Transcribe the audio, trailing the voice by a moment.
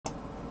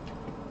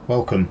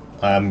welcome.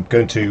 I'm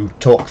going to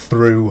talk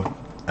through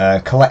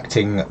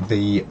collecting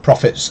the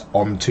profits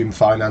on Tomb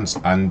Finance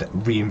and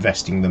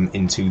reinvesting them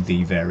into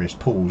the various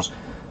pools.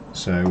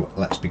 So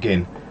let's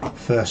begin.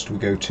 First we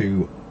go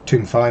to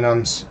Tomb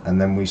Finance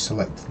and then we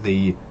select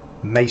the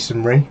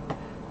Masonry.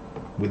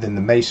 Within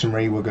the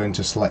Masonry we're going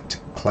to select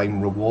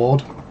Claim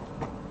Reward.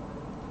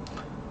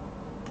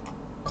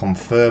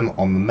 Confirm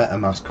on the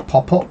MetaMask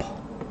pop-up.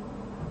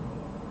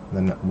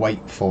 Then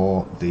wait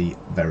for the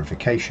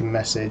verification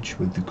message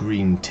with the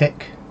green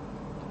tick.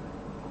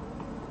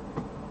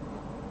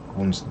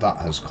 Once that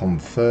has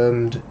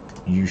confirmed,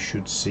 you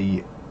should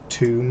see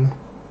Tomb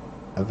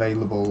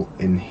available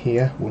in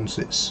here once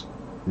it's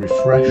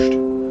refreshed.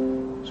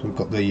 So we've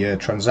got the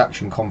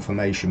transaction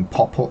confirmation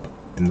pop-up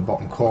in the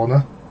bottom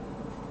corner,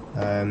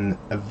 and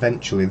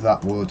eventually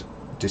that would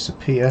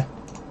disappear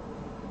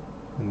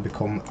and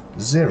become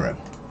 0.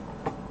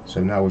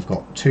 So now we've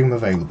got Tomb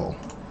available.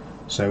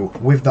 So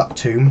with that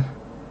Tomb,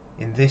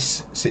 in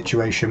this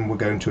situation we're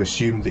going to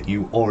assume that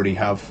you already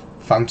have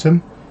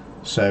Phantom.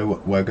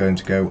 So we're going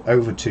to go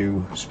over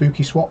to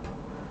SpookySwap,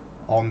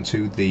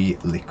 onto the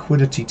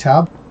Liquidity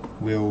tab.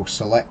 We'll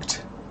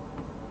select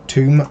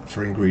Tomb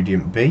for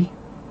ingredient B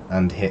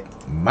and hit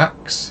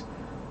Max.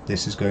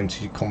 This is going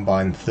to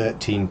combine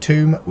 13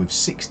 Tomb with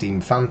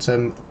 16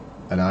 Phantom,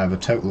 and I have a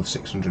total of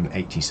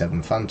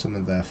 687 Phantom,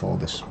 and therefore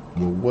this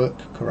will work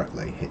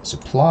correctly. Hit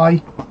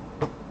Supply.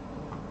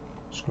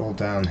 Scroll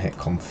down, hit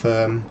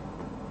Confirm.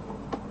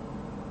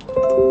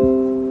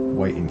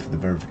 Waiting for the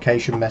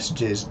verification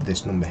messages.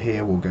 This number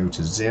here will go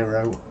to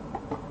 0.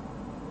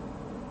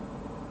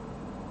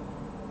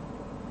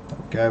 There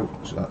we go.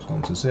 So that's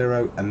gone to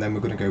 0. And then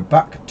we're going to go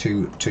back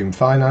to Tomb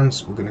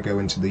Finance. We're going to go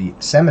into the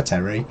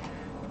Cemetery.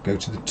 Go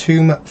to the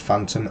Tomb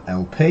Phantom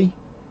LP.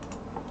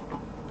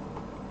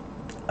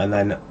 And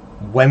then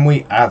when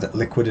we add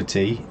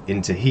liquidity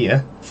into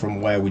here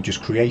from where we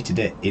just created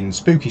it in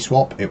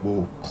SpookySwap, it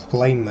will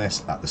claim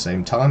this at the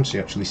same time, so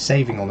you're actually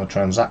saving on a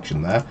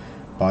transaction there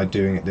by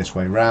doing it this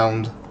way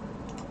round.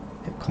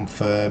 Hit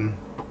confirm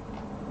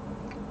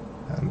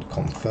and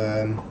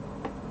confirm,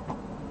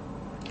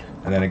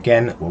 and then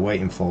again we're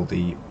waiting for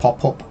the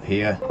pop-up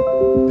here,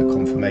 the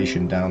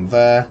confirmation down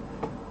there,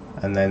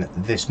 and then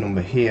this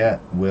number here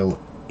will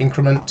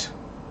increment,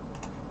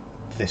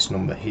 this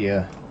number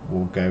here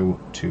will go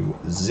to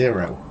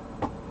 0.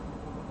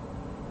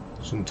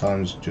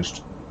 Sometimes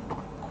just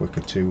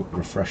quicker to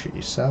refresh it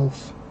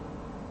yourself.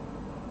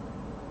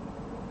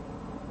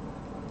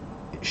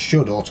 It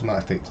should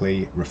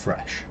automatically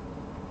refresh.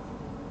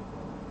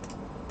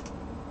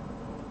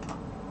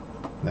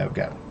 There we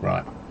go.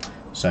 Right,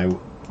 so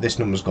this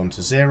number's gone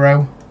to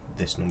 0,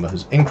 this number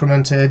has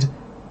incremented,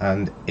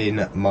 and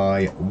in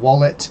my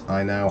wallet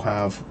I now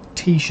have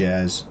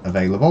T-shares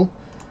available.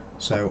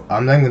 So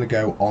I'm then going to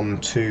go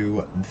on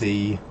to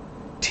the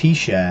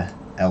T-share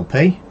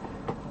LP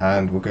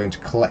and we're going to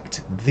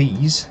collect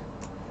these.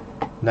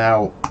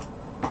 Now,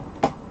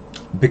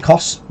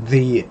 because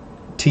the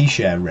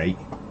T-share rate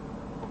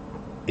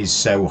is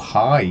so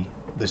high,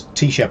 the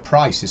T-share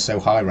price is so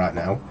high right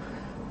now,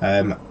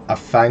 I'm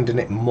finding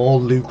it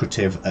more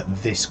lucrative at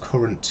this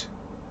current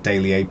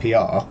daily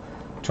APR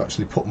to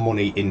actually put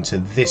money into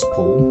this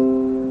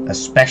pool,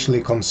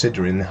 especially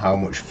considering how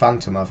much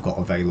Phantom I've got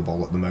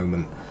available at the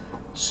moment.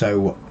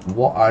 So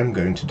what I'm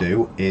going to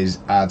do is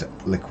add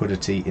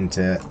liquidity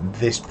into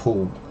this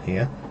pool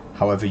here.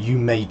 However, you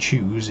may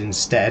choose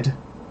instead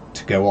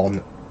to go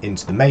on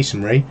into the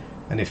Masonry,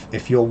 and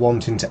if you're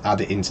wanting to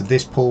add it into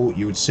this pool,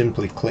 you would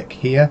simply click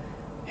here,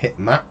 hit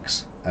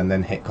Max, and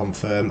then hit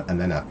Confirm, and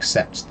then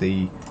accept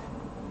the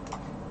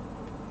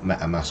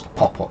MetaMask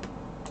pop-up.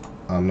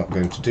 I'm not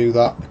going to do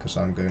that because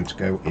I'm going to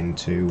go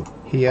into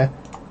here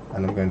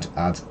and I'm going to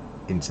add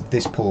into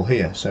this pool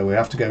here. So we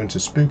have to go into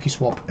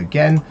SpookySwap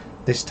again.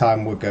 This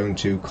time we're going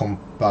to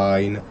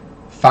combine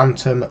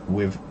Phantom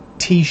with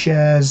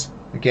T-shares,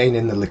 again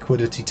in the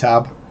Liquidity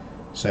tab.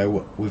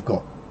 So we've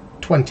got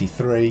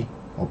 23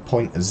 or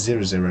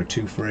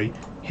 0.0023.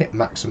 Hit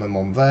maximum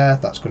on there.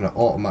 That's going to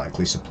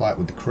automatically supply it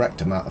with the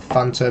correct amount of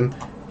Phantom.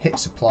 Hit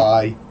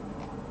Supply.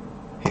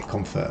 Hit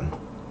Confirm.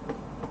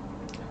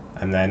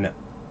 And then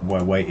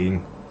we're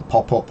waiting the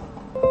pop-up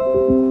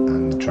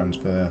and the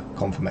transfer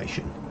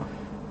confirmation.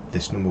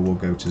 This number will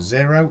go to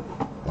 0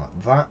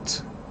 like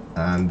that.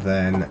 And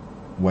then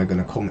we're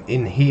going to come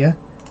in here.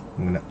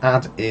 I'm going to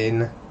add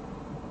in,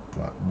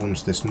 right,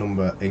 once this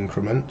number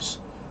increments,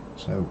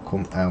 so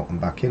come out and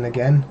back in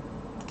again,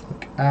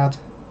 click add.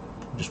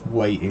 I'm just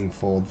waiting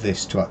for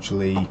this to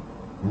actually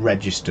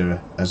register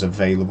as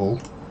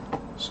available.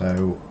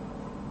 So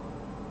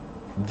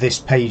this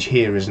page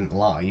here isn't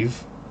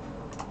live,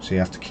 so you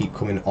have to keep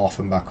coming off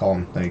and back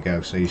on. There you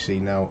go. So you see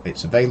now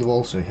it's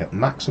available, so hit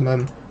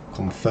maximum,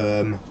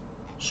 confirm,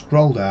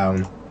 scroll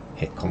down,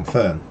 hit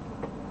confirm.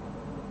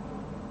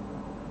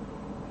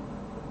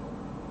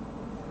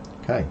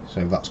 Okay,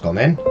 so that's gone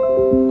in,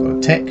 got a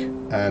tick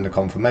and a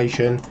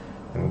confirmation,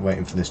 and we're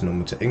waiting for this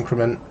number to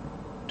increment,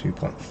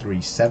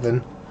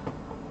 2.37.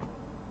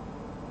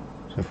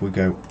 So if we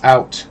go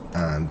out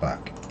and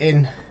back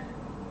in,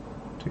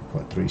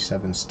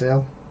 2.37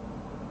 still.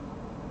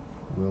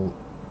 Will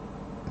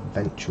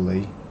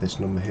eventually, this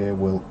number here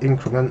will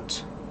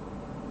increment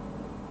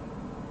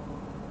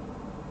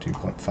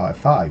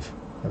 2.55.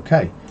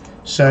 Okay,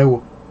 so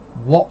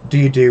what do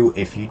you do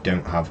if you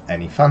don't have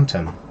any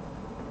Phantom?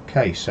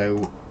 Okay,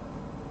 so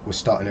we're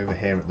starting over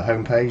here at the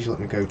home page. Let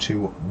me go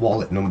to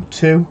wallet number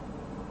 2.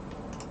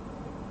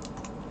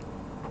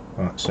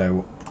 Right,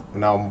 so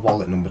now on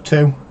wallet number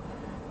 2.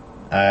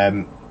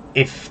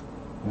 If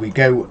we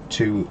go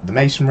to the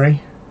masonry,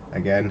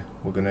 again,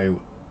 we're going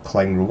to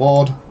claim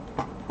reward,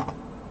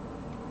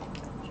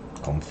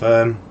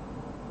 confirm.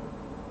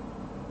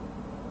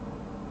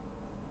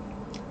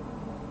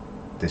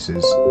 This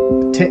is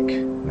a tick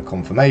and a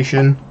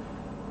confirmation.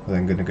 We're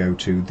then going to go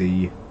to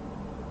the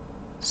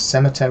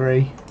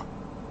cemetery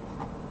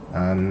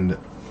and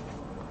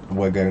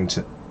we're going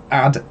to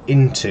add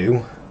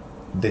into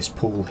this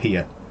pool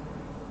here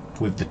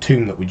with the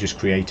tomb that we just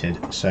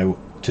created. So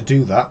to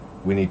do that,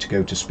 we need to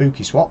go to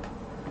Spooky Swap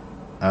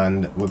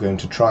and we're going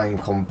to try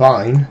and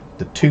combine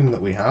the tomb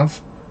that we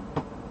have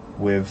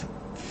with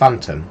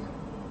Phantom.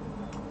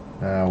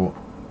 Now,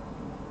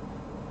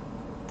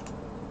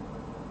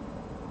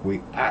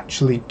 we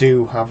actually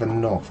do have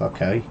enough.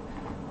 Okay,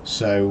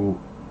 so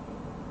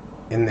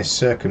in this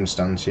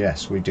circumstance,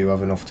 yes, we do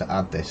have enough to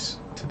add this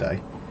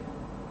today.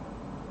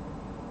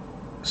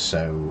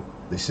 So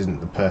this isn't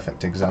the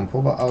perfect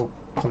example, but I'll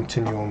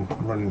continue on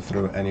running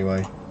through it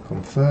anyway.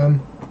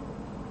 Confirm.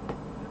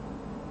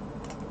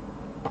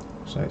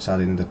 So it's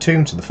adding the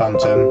tomb to the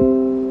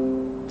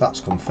Phantom. That's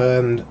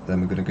confirmed.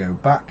 Then we're going to go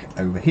back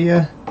over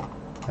here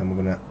and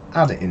we're going to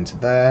add it into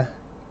there,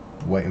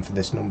 waiting for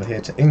this number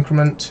here to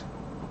increment.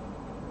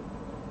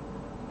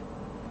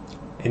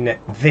 In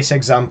this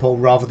example,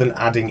 rather than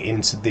adding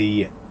into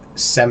the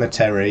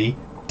cemetery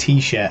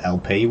T-share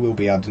LP, we'll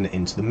be adding it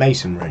into the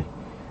masonry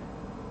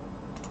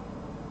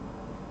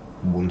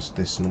once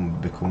this number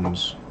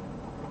becomes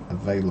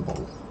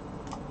available.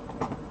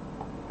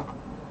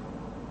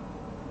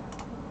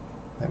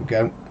 There we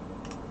go.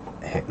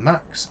 Hit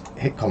max,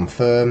 hit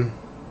confirm,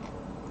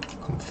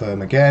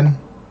 confirm again.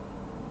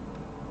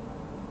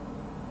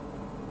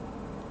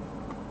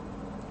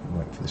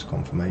 Wait for this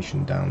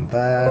confirmation down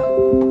there.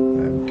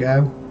 There we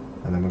go.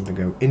 And then we're going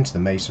to go into the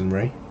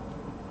masonry.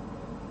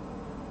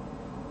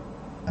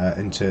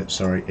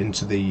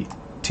 Into the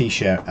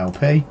T-share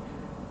LP.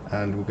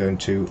 And we're going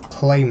to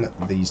claim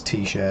these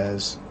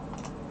T-shares.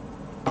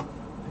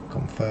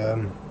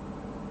 Confirm.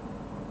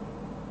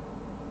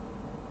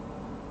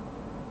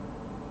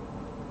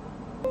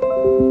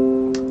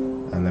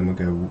 And then we'll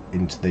go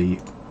into the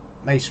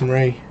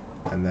masonry.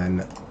 And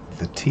then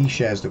the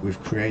T-shares that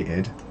we've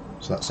created.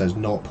 So that says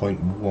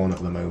 0.1 at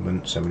the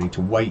moment, so we need to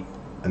wait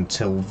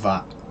until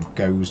that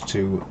goes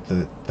to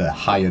the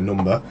higher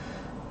number,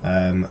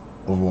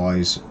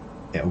 otherwise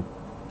it'll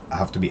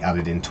have to be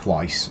added in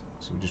twice.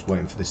 So we're just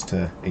waiting for this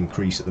to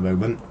increase at the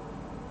moment.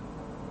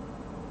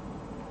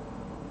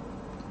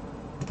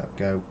 There we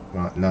go.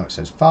 Right, now it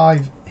says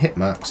 5, hit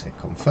max, hit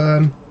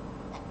confirm,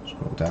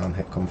 scroll down,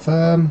 hit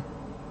confirm.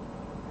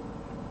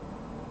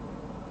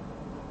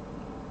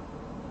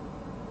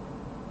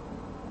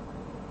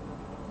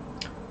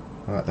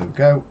 Right, there we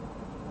go.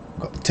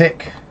 Got the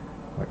tick.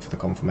 Wait for the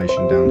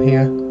confirmation down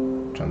here.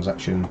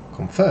 Transaction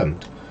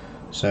confirmed.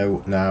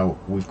 So now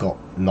we've got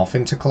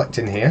nothing to collect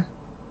in here,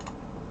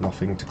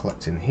 nothing to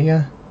collect in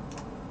here,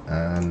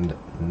 and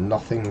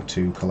nothing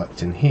to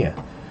collect in here.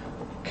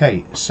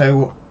 Okay,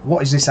 so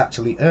what is this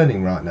actually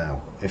earning right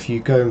now? If you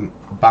go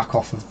back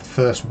off of the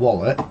first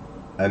wallet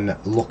and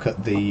look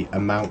at the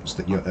amounts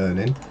that you're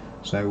earning,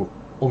 so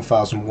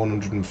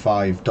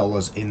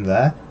 $1,105 in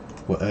there.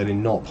 We're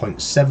earning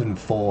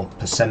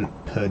 0.74%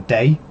 per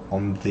day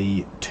on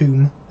the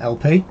Tomb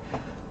LP.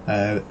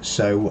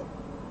 So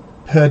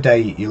per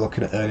day you're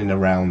looking at earning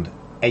around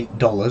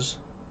 $8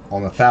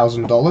 on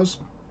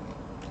 $1,000.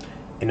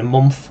 In a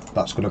month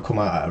that's going to come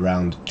out at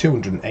around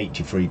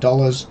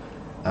 $283,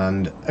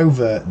 and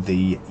over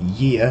the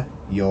year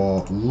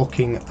you're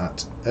looking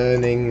at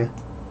earning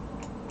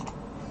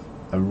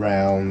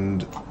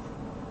around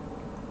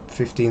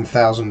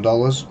 $15,000,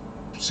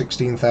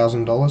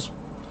 $16,000.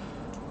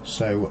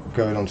 So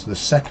going on to the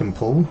second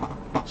pool.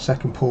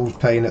 Second pool's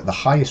paying at the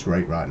highest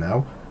rate right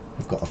now.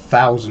 We've got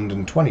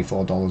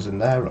 $1,024 in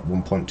there at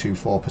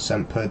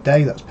 1.24% per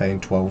day. That's paying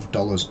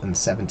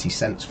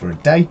 $12.70 for a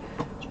day.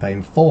 It's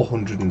paying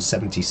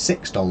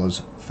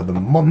 $476 for the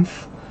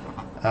month,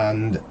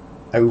 and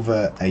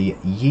over a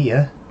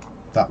year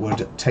that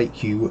would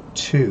take you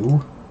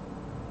to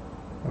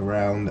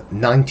around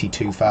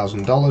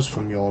 $92,000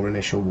 from your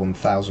initial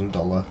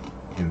 $1,000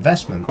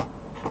 investment.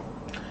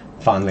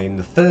 Finally, in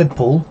the third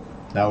pool,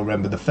 now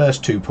remember the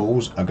first two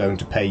pools are going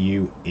to pay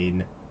you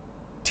in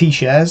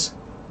T-shares.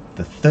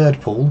 The third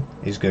pool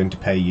is going to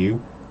pay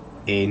you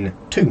in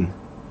Tomb.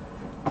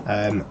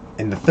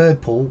 In the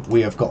third pool, we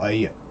have got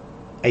a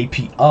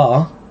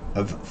APR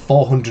of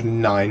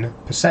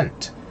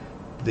 409%.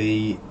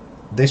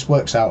 This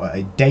works out at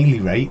a daily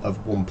rate of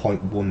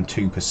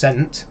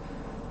 1.12%,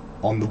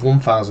 on the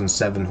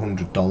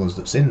 $1,700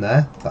 that's in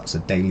there, that's a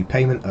daily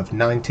payment of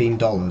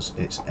 $19.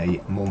 It's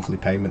a monthly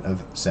payment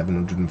of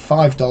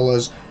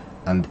 $705,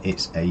 and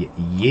it's a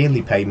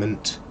yearly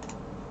payment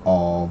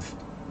of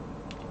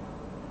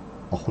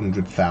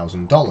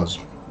 $100,000.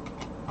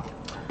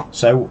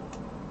 So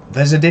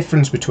there's a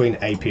difference between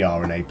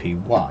APR and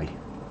APY.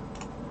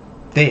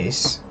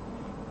 This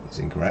is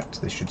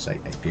incorrect. This should say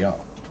APR.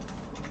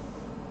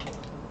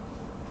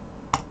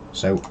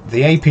 So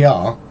the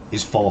APR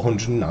is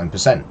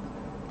 409%.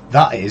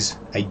 That is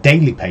a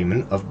daily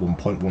payment of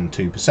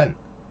 1.12%.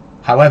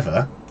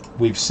 However,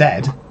 we've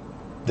said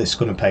that it's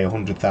going to pay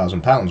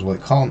 £100,000. Well,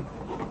 it can't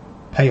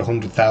pay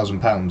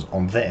 £100,000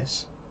 on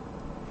this.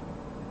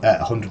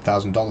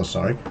 $100,000,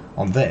 sorry,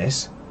 on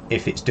this,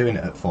 if it's doing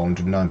it at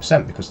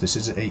 409%, because this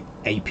is a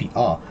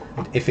APR.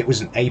 And if it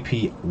was an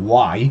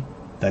APY,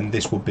 then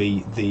this would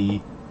be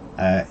the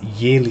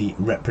yearly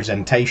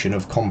representation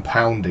of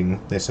compounding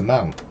this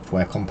amount. If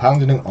we're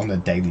compounding it on a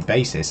daily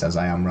basis, as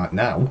I am right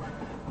now,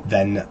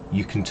 then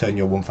you can turn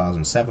your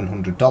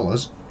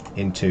 $1,700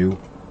 into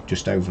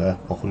just over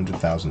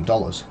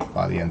 $100,000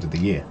 by the end of the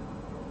year.